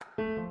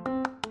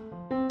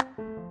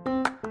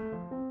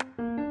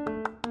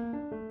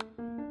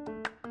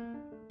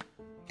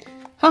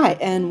Hi,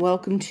 and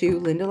welcome to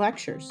Linda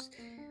Lectures.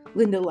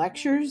 Linda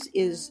Lectures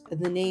is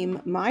the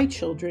name my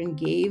children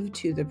gave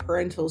to the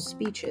parental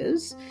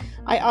speeches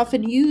I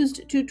often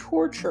used to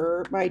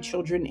torture my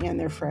children and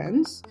their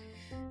friends,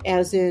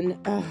 as in,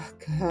 oh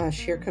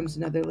gosh, here comes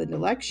another Linda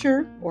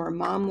lecture or a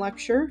mom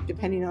lecture,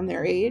 depending on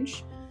their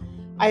age.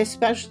 I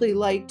especially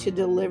like to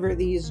deliver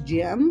these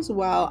gems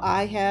while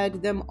I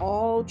had them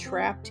all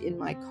trapped in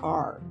my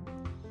car.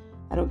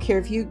 I don't care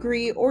if you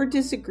agree or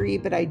disagree,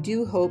 but I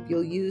do hope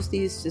you'll use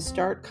these to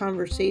start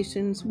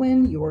conversations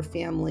when your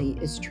family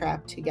is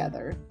trapped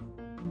together.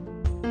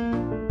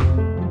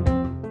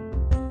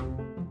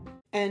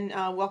 And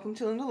welcome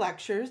to Linda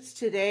Lectures.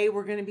 Today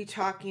we're going to be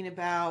talking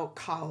about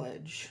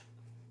college.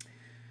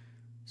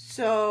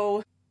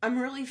 So I'm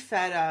really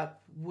fed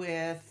up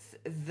with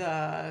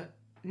the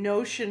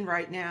notion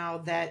right now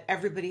that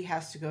everybody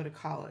has to go to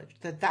college,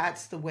 that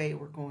that's the way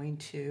we're going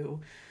to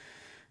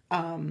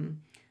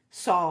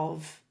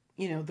solve,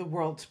 the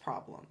world's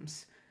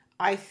problems.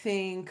 I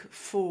think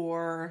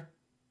for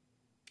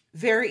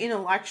very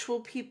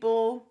intellectual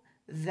people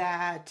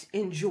that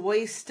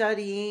enjoy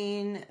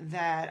studying,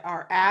 that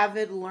are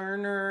avid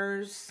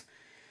learners,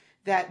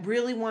 that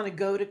really want to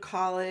go to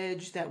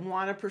college, that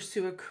want to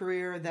pursue a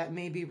career that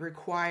maybe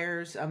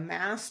requires a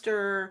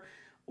master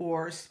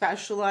or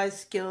specialized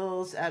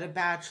skills at a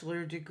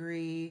bachelor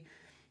degree.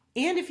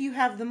 And if you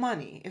have the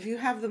money,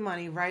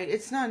 right,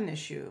 it's not an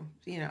issue,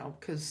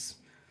 because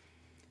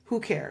who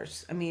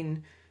cares? I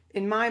mean,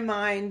 in my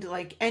mind,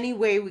 like any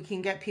way we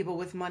can get people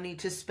with money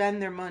to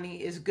spend their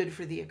money is good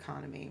for the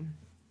economy.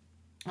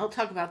 I'll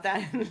talk about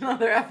that in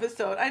another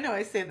episode. I know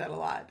I say that a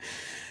lot.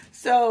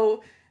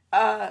 So,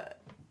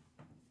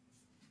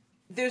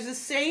 there's a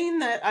saying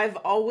that I've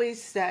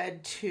always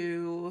said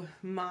to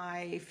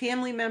my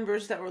family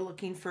members that were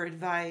looking for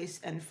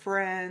advice and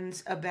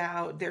friends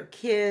about their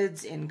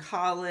kids in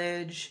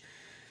college,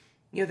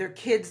 their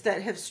kids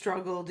that have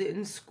struggled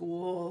in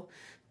school.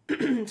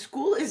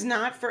 School is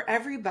not for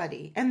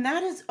everybody, and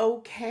that is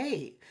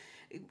okay.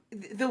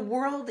 The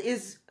world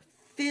is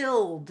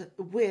filled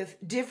with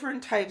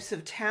different types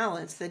of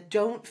talents that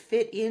don't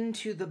fit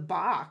into the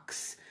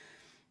box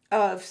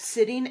of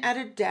sitting at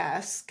a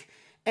desk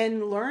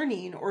and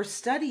learning or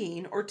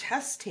studying or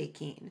test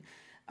taking.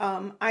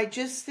 I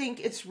just think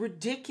it's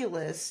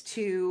ridiculous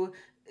to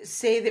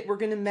say that we're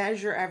going to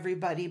measure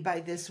everybody by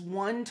this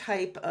one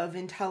type of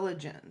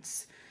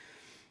intelligence.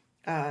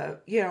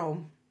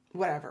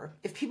 Whatever.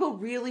 If people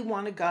really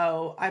want to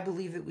go, I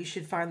believe that we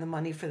should find the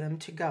money for them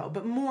to go.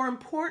 But more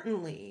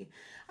importantly,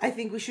 I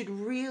think we should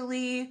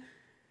really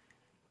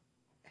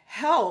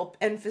help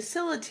and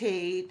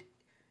facilitate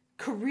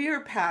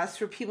career paths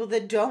for people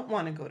that don't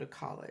want to go to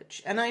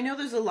college. And I know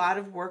there's a lot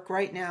of work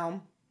right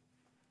now.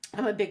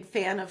 I'm a big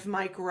fan of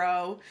Mike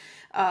Rowe,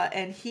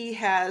 and he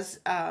has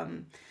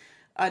an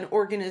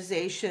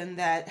organization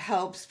that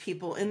helps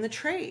people in the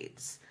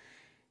trades.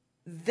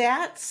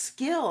 That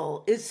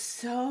skill is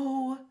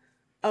so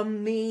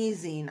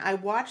amazing. I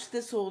watched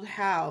This Old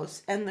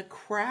House, and the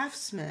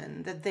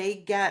craftsmen that they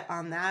get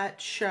on that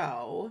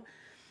show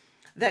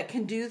that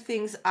can do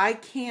things I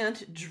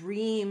can't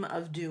dream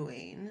of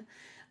doing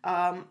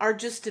are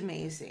just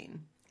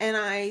amazing. And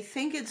I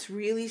think it's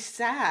really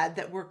sad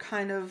that we're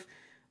kind of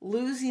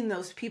losing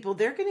those people.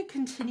 They're going to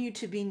continue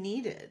to be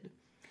needed.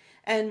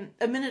 And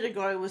a minute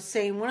ago, I was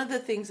saying one of the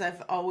things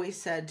I've always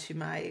said to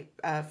my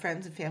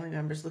friends and family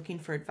members looking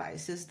for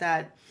advice is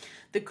that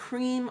the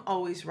cream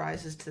always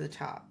rises to the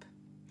top.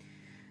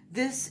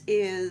 This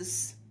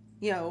is,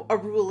 a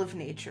rule of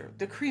nature.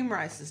 The cream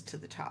rises to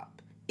the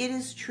top. It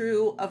is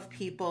true of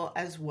people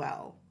as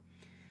well.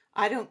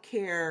 I don't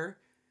care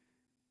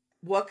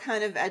what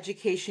kind of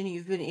education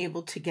you've been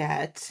able to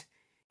get.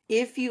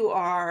 If you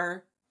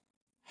are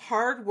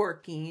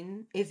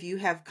hardworking, if you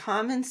have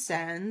common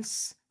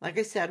sense, like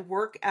I said,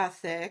 work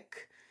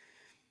ethic,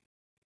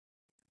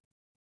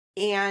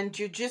 and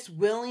you're just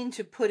willing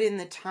to put in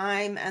the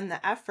time and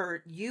the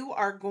effort, you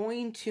are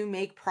going to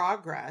make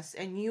progress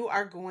and you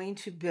are going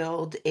to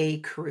build a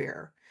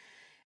career.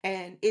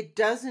 And it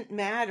doesn't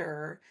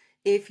matter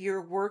if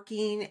you're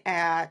working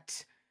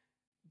at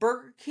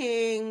Burger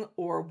King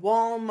or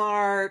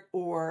Walmart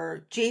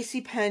or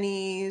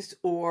JCPenney's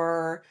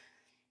or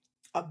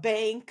a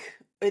bank.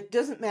 It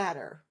doesn't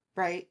matter,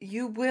 right?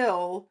 You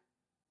will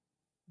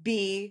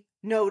be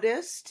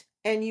noticed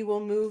and you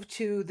will move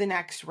to the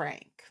next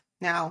rank.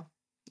 Now,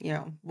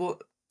 I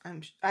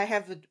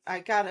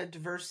got a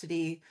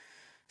diversity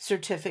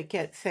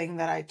certificate thing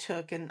that I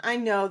took, and I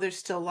know there's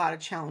still a lot of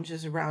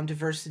challenges around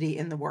diversity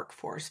in the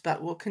workforce,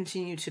 but we'll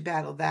continue to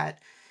battle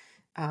that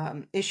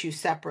issue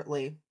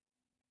separately.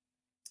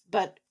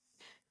 But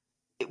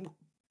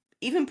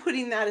even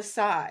putting that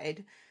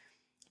aside,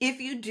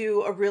 if you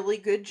do a really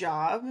good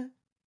job,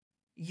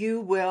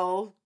 you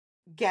will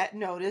get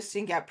noticed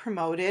and get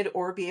promoted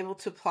or be able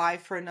to apply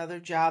for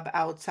another job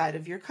outside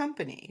of your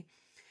company.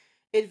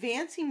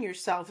 Advancing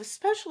yourself,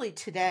 especially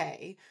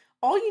today,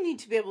 all you need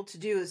to be able to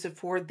do is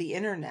afford the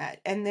internet.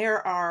 And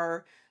there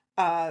are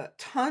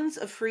tons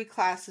of free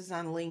classes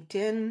on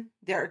LinkedIn.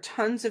 There are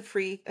tons of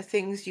free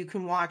things you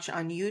can watch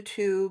on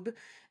YouTube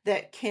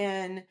that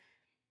can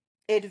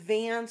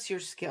advance your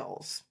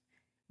skills,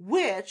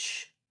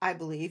 which I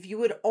believe you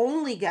would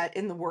only get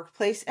in the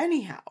workplace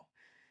anyhow.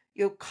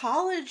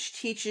 College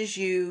teaches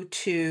you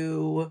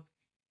to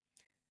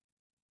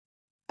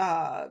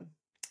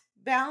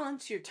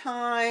balance your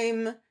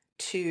time,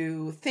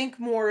 to think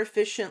more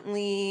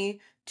efficiently,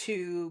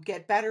 to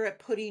get better at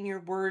putting your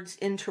words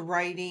into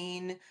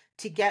writing,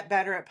 to get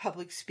better at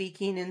public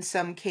speaking in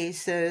some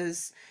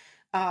cases.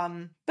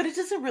 But it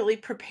doesn't really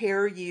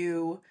prepare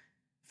you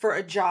for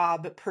a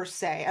job per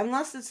se,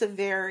 unless it's a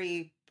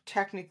very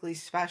technically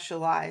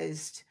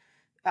specialized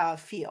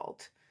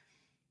field.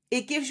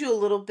 It gives you a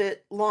little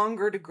bit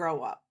longer to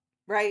grow up,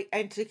 right?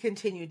 And to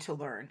continue to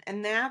learn.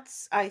 And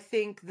that's, I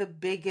think, the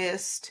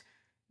biggest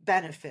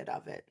benefit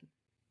of it.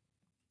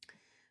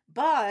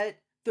 But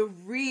the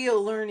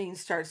real learning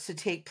starts to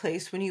take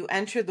place when you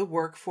enter the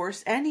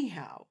workforce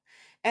anyhow.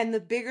 And the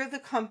bigger the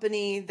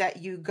company that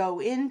you go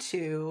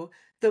into,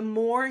 the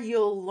more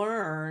you'll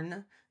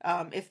learn,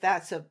 if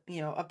that's a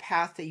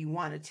path that you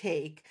want to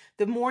take,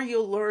 the more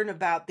you'll learn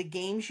about the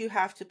games you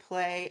have to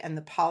play and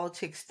the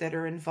politics that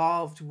are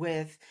involved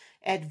with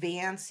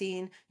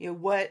advancing,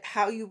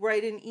 how you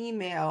write an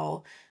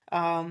email,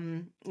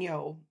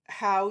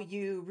 how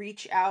you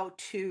reach out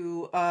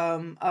to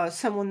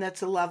someone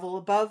that's a level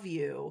above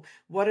you.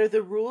 What are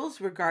the rules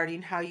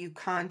regarding how you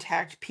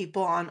contact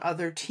people on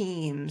other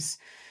teams?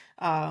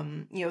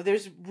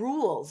 There's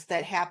rules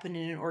that happen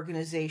in an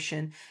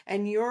organization,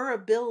 and your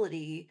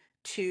ability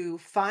to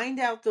find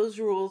out those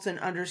rules and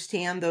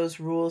understand those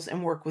rules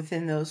and work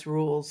within those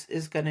rules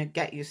is going to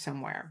get you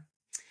somewhere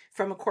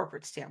from a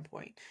corporate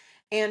standpoint.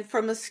 And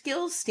from a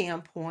skills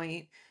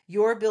standpoint,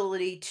 your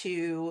ability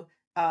to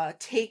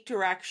take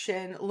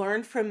direction,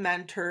 learn from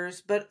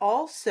mentors, but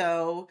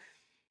also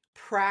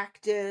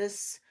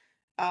practice,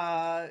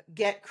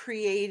 get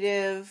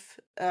creative,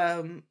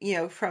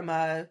 from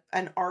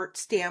an art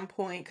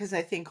standpoint, because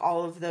I think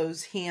all of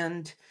those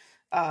hand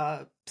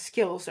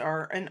skills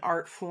are an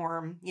art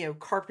form.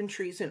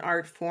 Carpentry's an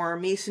art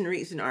form,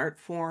 masonry's an art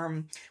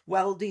form,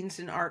 welding's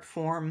an art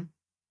form.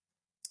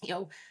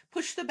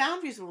 Push the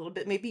boundaries a little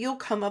bit. Maybe you'll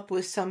come up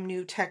with some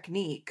new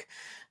technique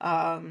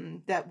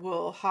that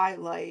will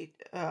highlight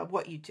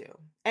what you do.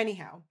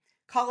 Anyhow,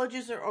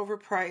 colleges are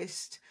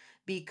overpriced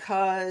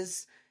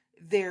because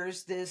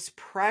there's this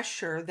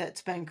pressure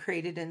that's been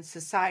created in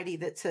society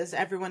that says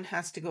everyone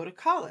has to go to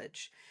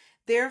college.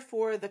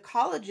 Therefore, the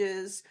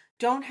colleges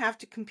don't have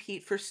to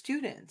compete for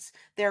students.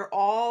 They've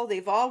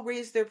all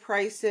raised their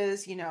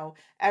prices.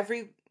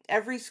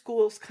 Every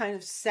school's kind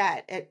of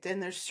set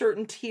and there's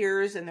certain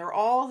tiers, and they're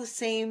all the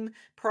same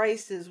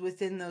prices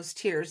within those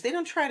tiers. They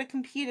don't try to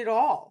compete at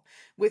all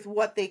with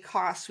what they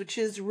cost, which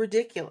is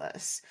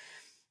ridiculous.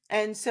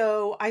 And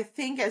so I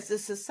think as a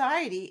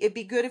society, it'd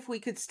be good if we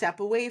could step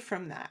away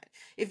from that.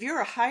 If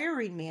you're a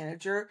hiring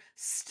manager,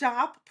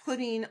 stop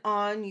putting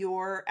on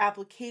your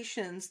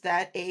applications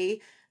that a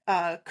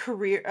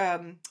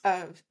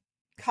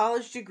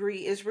college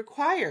degree is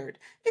required.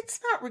 It's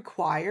not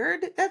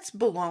required. That's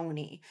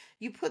baloney.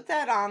 You put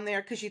that on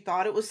there because you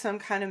thought it was some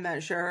kind of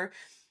measure,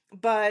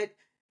 but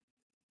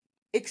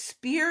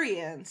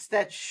experience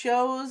that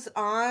shows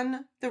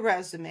on the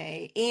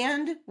resume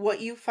and what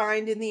you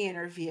find in the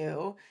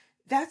interview,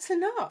 that's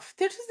enough.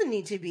 There doesn't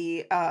need to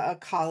be a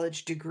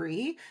college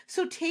degree.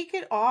 So take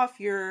it off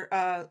your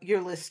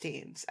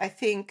listings. I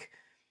think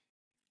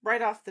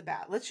right off the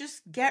bat, let's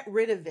just get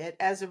rid of it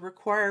as a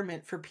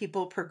requirement for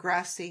people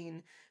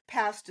progressing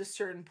past a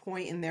certain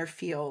point in their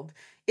field.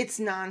 It's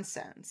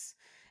nonsense.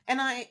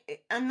 And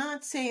I'm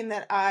not saying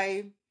that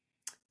I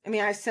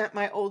sent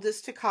my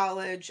oldest to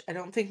college. I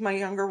don't think my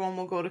younger one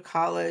will go to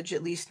college,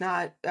 at least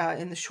not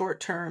in the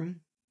short term.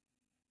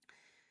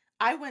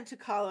 I went to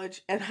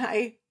college and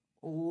I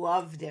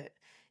loved it.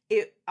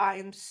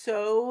 I'm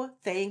so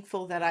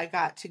thankful that I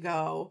got to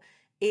go,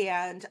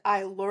 and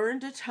I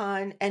learned a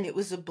ton, and it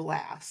was a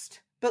blast.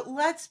 But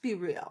let's be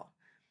real.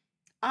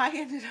 I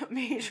ended up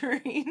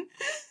majoring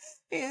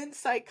in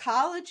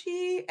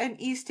psychology and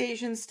East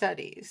Asian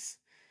studies,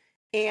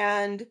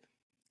 and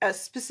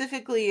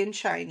specifically in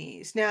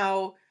Chinese.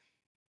 Now,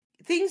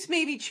 things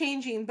may be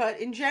changing, but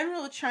in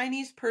general, a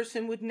Chinese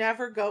person would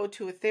never go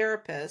to a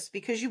therapist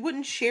because you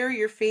wouldn't share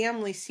your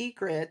family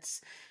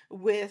secrets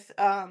with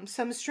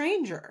some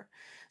stranger.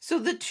 So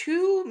the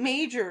two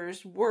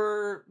majors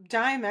were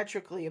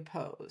diametrically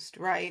opposed,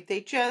 right?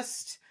 They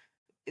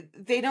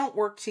don't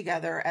work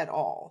together at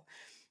all.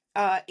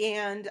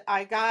 And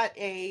I got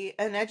an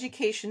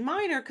education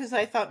minor because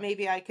I thought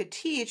maybe I could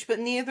teach, but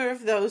neither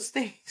of those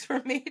things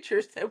were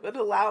majors that would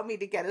allow me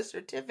to get a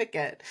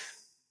certificate.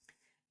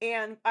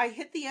 And I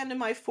hit the end of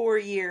my 4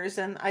 years,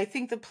 and I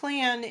think the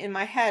plan in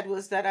my head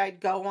was that I'd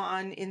go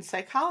on in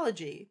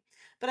psychology.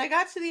 But I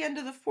got to the end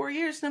of the 4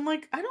 years, and I'm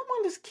like, I don't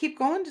want to keep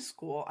going to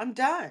school. I'm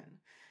done.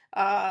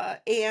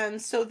 And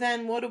so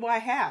then what do I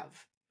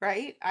have,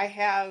 right? I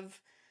have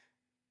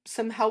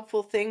some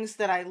helpful things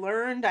that I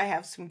learned. I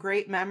have some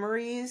great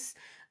memories.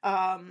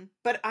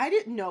 But I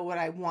didn't know what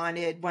I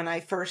wanted when I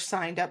first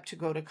signed up to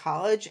go to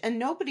college, and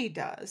nobody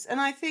does. And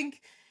I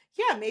think,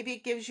 yeah, maybe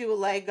it gives you a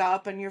leg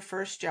up on your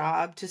first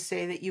job to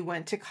say that you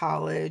went to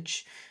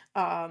college.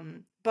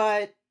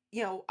 But,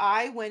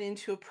 I went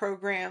into a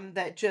program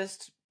that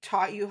just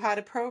taught you how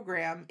to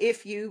program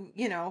if you,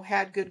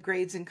 had good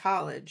grades in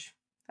college.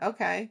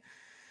 Okay.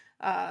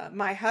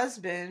 My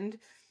husband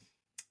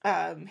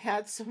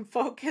had some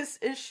focus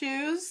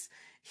issues.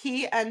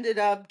 He ended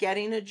up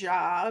getting a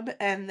job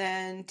and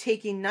then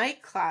taking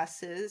night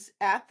classes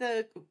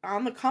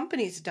on the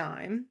company's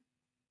dime,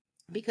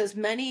 because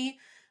many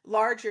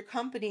larger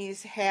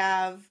companies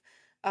have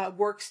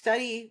work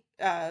study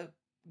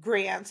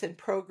grants and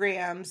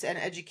programs and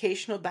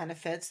educational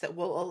benefits that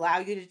will allow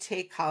you to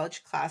take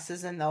college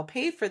classes, and they'll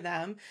pay for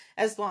them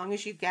as long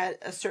as you get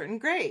a certain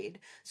grade.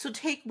 So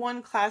take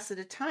one class at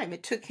a time.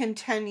 It took him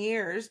 10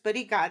 years, but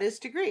he got his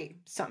degree.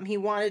 Something he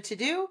wanted to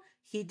do,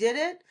 he did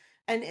it,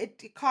 and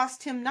it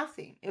cost him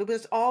nothing. It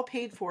was all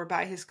paid for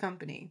by his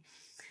company.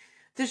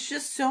 There's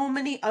just so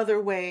many other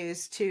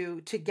ways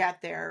to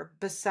get there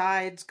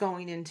besides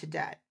going into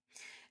debt.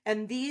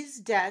 And these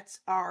debts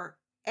are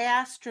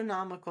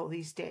astronomical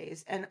these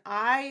days. And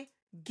I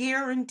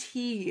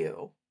guarantee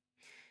you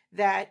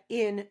that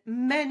in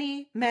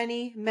many,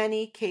 many,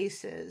 many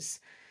cases,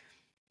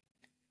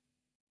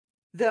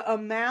 the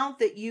amount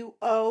that you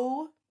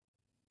owe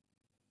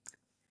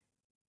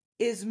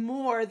is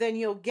more than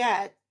you'll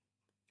get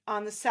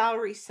on the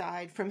salary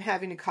side from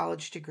having a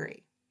college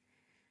degree.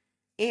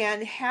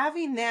 And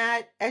having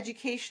that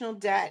educational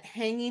debt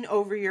hanging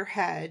over your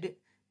head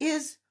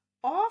is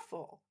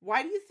awful.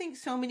 Why do you think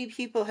so many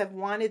people have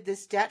wanted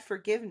this debt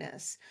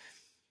forgiveness?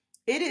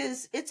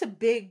 It's a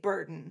big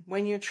burden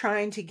when you're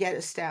trying to get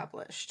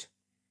established.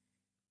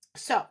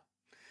 So,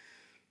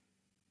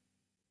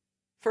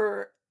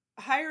 for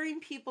hiring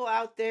people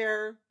out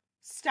there,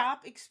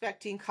 stop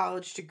expecting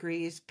college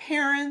degrees.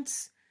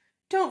 Parents,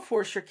 don't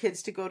force your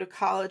kids to go to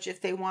college if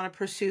they want to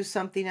pursue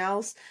something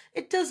else.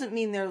 It doesn't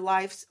mean their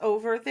life's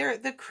over.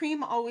 The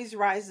cream always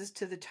rises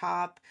to the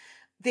top.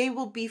 They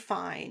will be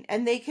fine,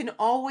 and they can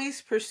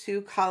always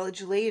pursue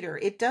college later.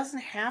 It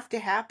doesn't have to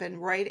happen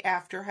right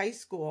after high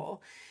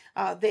school.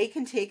 They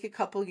can take a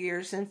couple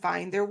years and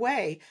find their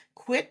way.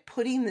 Quit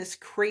putting this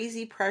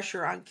crazy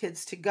pressure on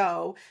kids to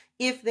go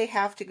if they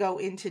have to go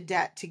into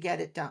debt to get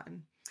it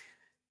done.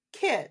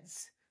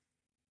 Kids,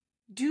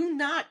 do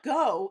not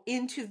go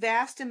into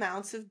vast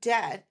amounts of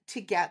debt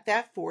to get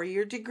that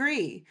 4-year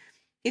degree.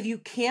 If you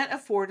can't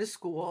afford a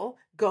school,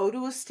 go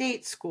to a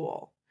state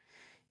school.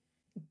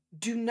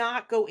 Do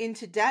not go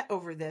into debt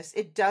over this.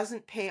 It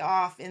doesn't pay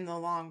off in the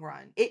long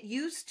run. It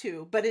used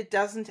to, but it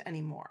doesn't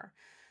anymore.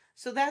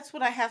 So that's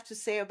what I have to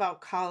say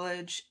about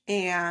college.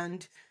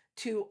 And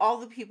to all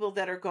the people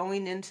that are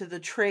going into the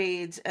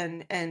trades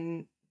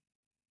and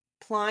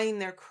plying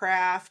their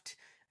craft,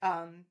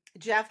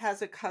 Jeff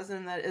has a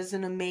cousin that is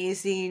an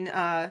amazing,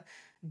 oh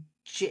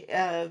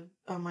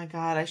my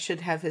God, I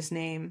should have his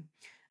name,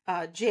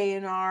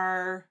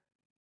 J&R.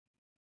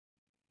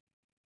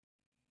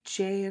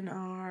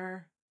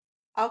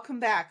 I'll come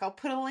back. I'll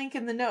put a link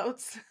in the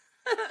notes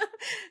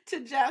to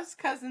Jeff's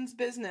cousin's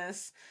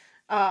business.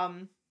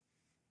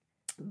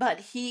 But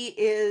he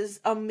is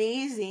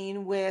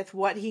amazing with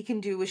what he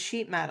can do with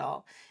sheet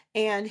metal,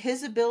 and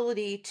his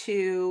ability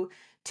to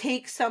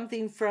take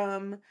something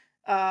from,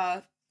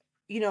 a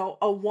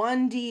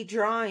 1D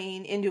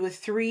drawing into a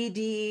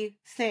 3D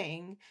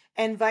thing,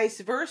 and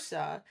vice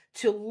versa,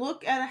 to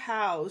look at a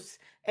house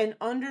and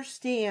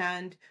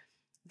understand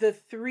the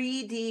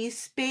 3D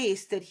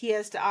space that he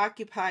has to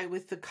occupy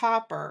with the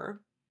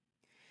copper,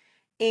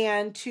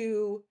 and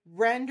to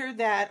render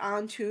that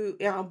onto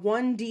a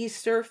 1D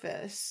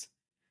surface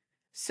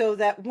so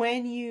that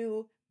when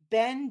you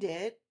bend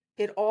it,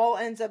 it all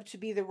ends up to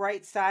be the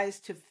right size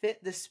to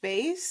fit the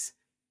space.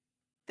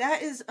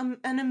 That is an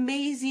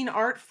amazing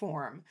art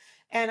form.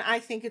 And I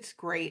think it's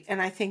great. And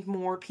I think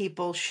more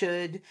people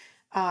should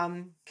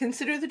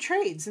consider the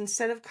trades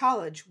instead of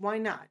college. Why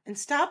not? And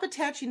stop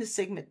attaching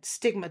the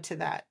stigma to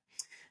that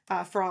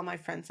for all my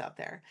friends out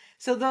there.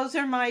 So those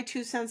are my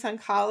 2 cents on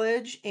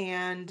college.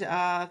 And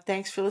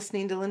thanks for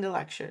listening to Linda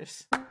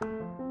Lectures.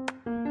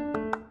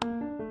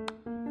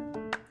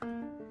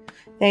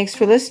 Thanks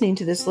for listening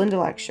to this Linda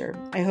Lecture.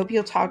 I hope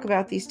you'll talk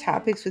about these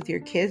topics with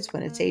your kids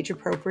when it's age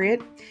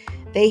appropriate.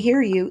 They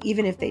hear you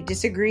even if they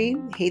disagree,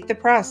 hate the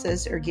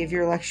process, or give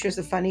your lectures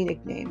a funny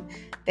nickname.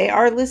 They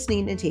are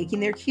listening and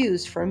taking their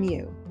cues from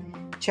you.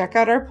 Check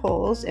out our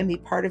polls and be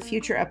part of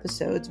future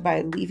episodes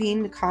by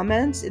leaving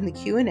comments in the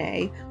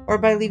Q&A or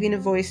by leaving a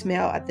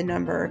voicemail at the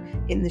number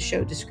in the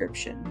show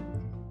description.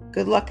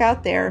 Good luck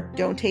out there.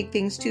 Don't take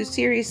things too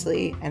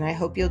seriously, and I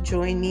hope you'll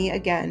join me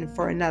again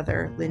for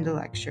another Linda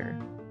Lecture.